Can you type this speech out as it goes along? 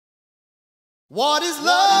What is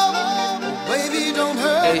love? Baby, don't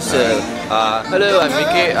hurt. Hey, so, hello, I'm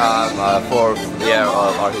Mickey. I'm a fourth year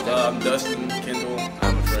of architect. I'm Dustin Kendall.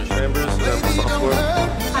 I'm a freshman. Chambers, I'm a sophomore.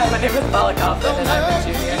 Hi, my name is Bella Kaufman and I'm a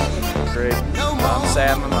junior. Great. I'm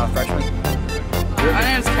Sam, I'm a freshman. My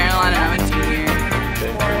name is Caroline and I'm a junior.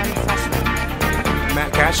 I'm a freshman.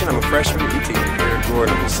 Matt Cashin, I'm a freshman at UT. Eric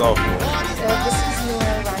Gordon, I'm a sophomore. This is Noor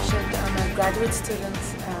Rashid. I'm a graduate student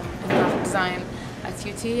in graphic design at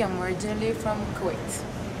UT. I'm originally from Kuwait.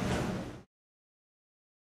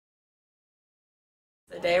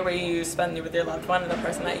 The day where you spend with your loved one and the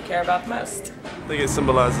person that you care about the most. I think it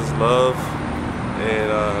symbolizes love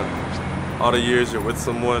and all the years you're with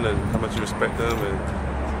someone and how much you respect them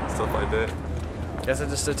and stuff like that. I guess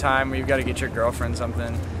it's just a time where you've got to get your girlfriend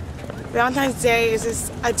something. Valentine's Day is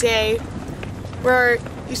just a day where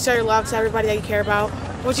you show your love to everybody that you care about,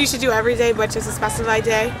 which you should do every day, but just a specified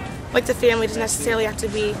day. Like the family doesn't necessarily have to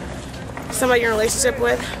be somebody you're in a relationship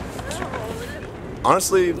with.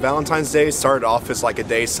 Honestly, Valentine's Day started off as like a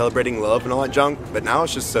day celebrating love and all that junk, but now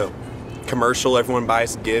it's just so commercial, everyone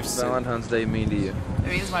buys gifts. Valentine's Day mean to you? It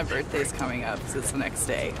means my birthday's coming up, so it's the next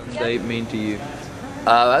day. Day mean to you?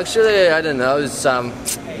 Actually, I don't know. It's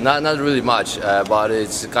not really much, but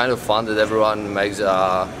it's kind of fun that everyone makes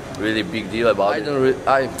a really big deal about it.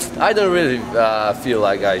 I don't really feel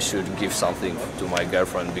like I should give something to my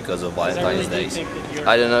girlfriend because of Valentine's Day.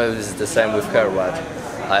 I don't know if it's the same with her, but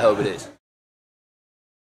I hope it is.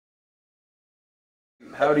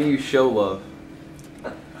 How do you show love?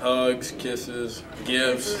 Hugs, kisses,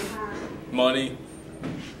 gifts, money.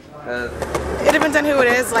 It depends on who it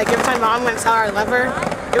is. Like if my mom went to tell her I love her,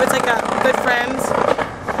 if it's like a good friend,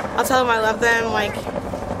 I'll tell them I love them. Like,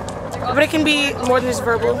 but it can be more than just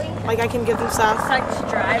verbal. Like I can give them stuff.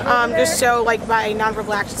 Just show like by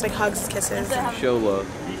nonverbal actions, like hugs, kisses. Show love.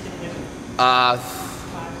 I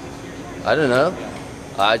don't know.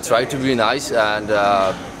 I try to be nice and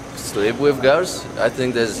sleep with girls. I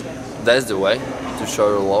think that's the way to show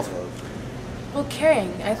your love. Well,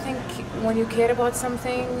 caring. I think when you care about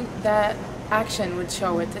something, that action would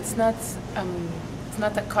show it. It's not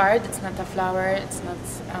a card, it's not a flower, it's not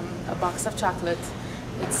a box of chocolate.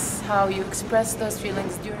 It's how you express those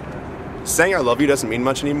feelings during. Saying I love you doesn't mean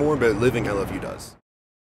much anymore, but living I love you does.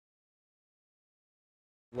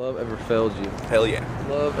 Love ever failed you? Hell yeah.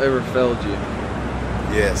 Love ever failed you?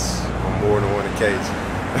 Yes, on more than one occasion.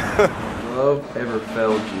 Love ever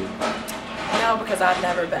failed you? No, because I've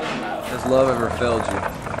never been in love. Has love ever failed you?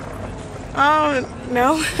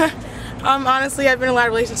 No. Honestly, I've been in a lot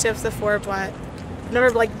of relationships before, but I've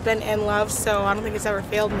never like been in love, so I don't think it's ever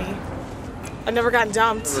failed me. I've never gotten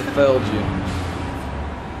dumped. Ever failed you?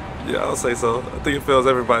 Yeah, I'll say so. I think it fails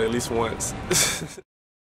everybody at least once.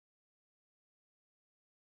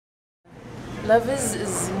 Love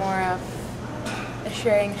is more of a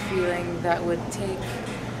sharing feeling that would take,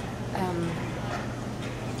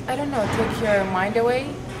 I don't know, take your mind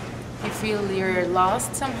away. You feel you're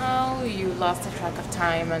lost somehow, you lost the track of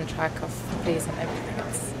time and track of place and everything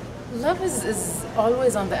else. Love is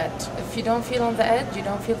always on the edge. If you don't feel on the edge, you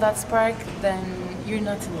don't feel that spark, then you're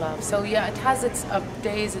not in love. So yeah, it has its up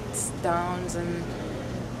days, its downs, and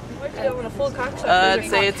I'd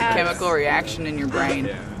say it's a chemical reaction in your brain.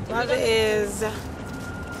 Love is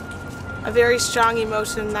a very strong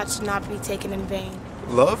emotion that should not be taken in vain.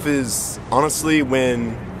 Love is honestly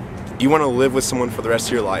when you want to live with someone for the rest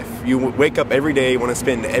of your life. You wake up every day, want to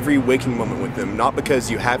spend every waking moment with them, not because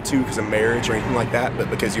you have to because of marriage or anything like that, but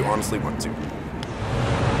because you honestly want to.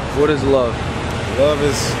 What is love? Love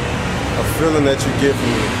is a feeling that you get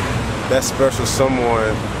from that special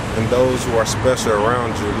someone and those who are special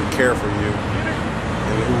around you, who care for you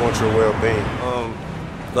and who want your well-being.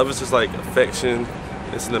 Love is just like affection.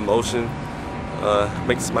 It's an emotion.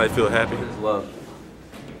 Makes somebody feel happy. What is love?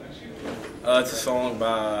 It's a song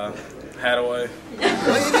by Hadaway.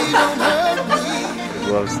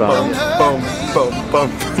 Love song. Boom, boom, boom.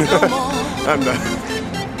 I'm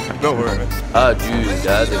not. Don't worry. Dude,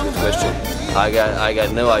 that's a good question. I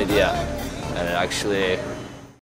got no idea. And actually,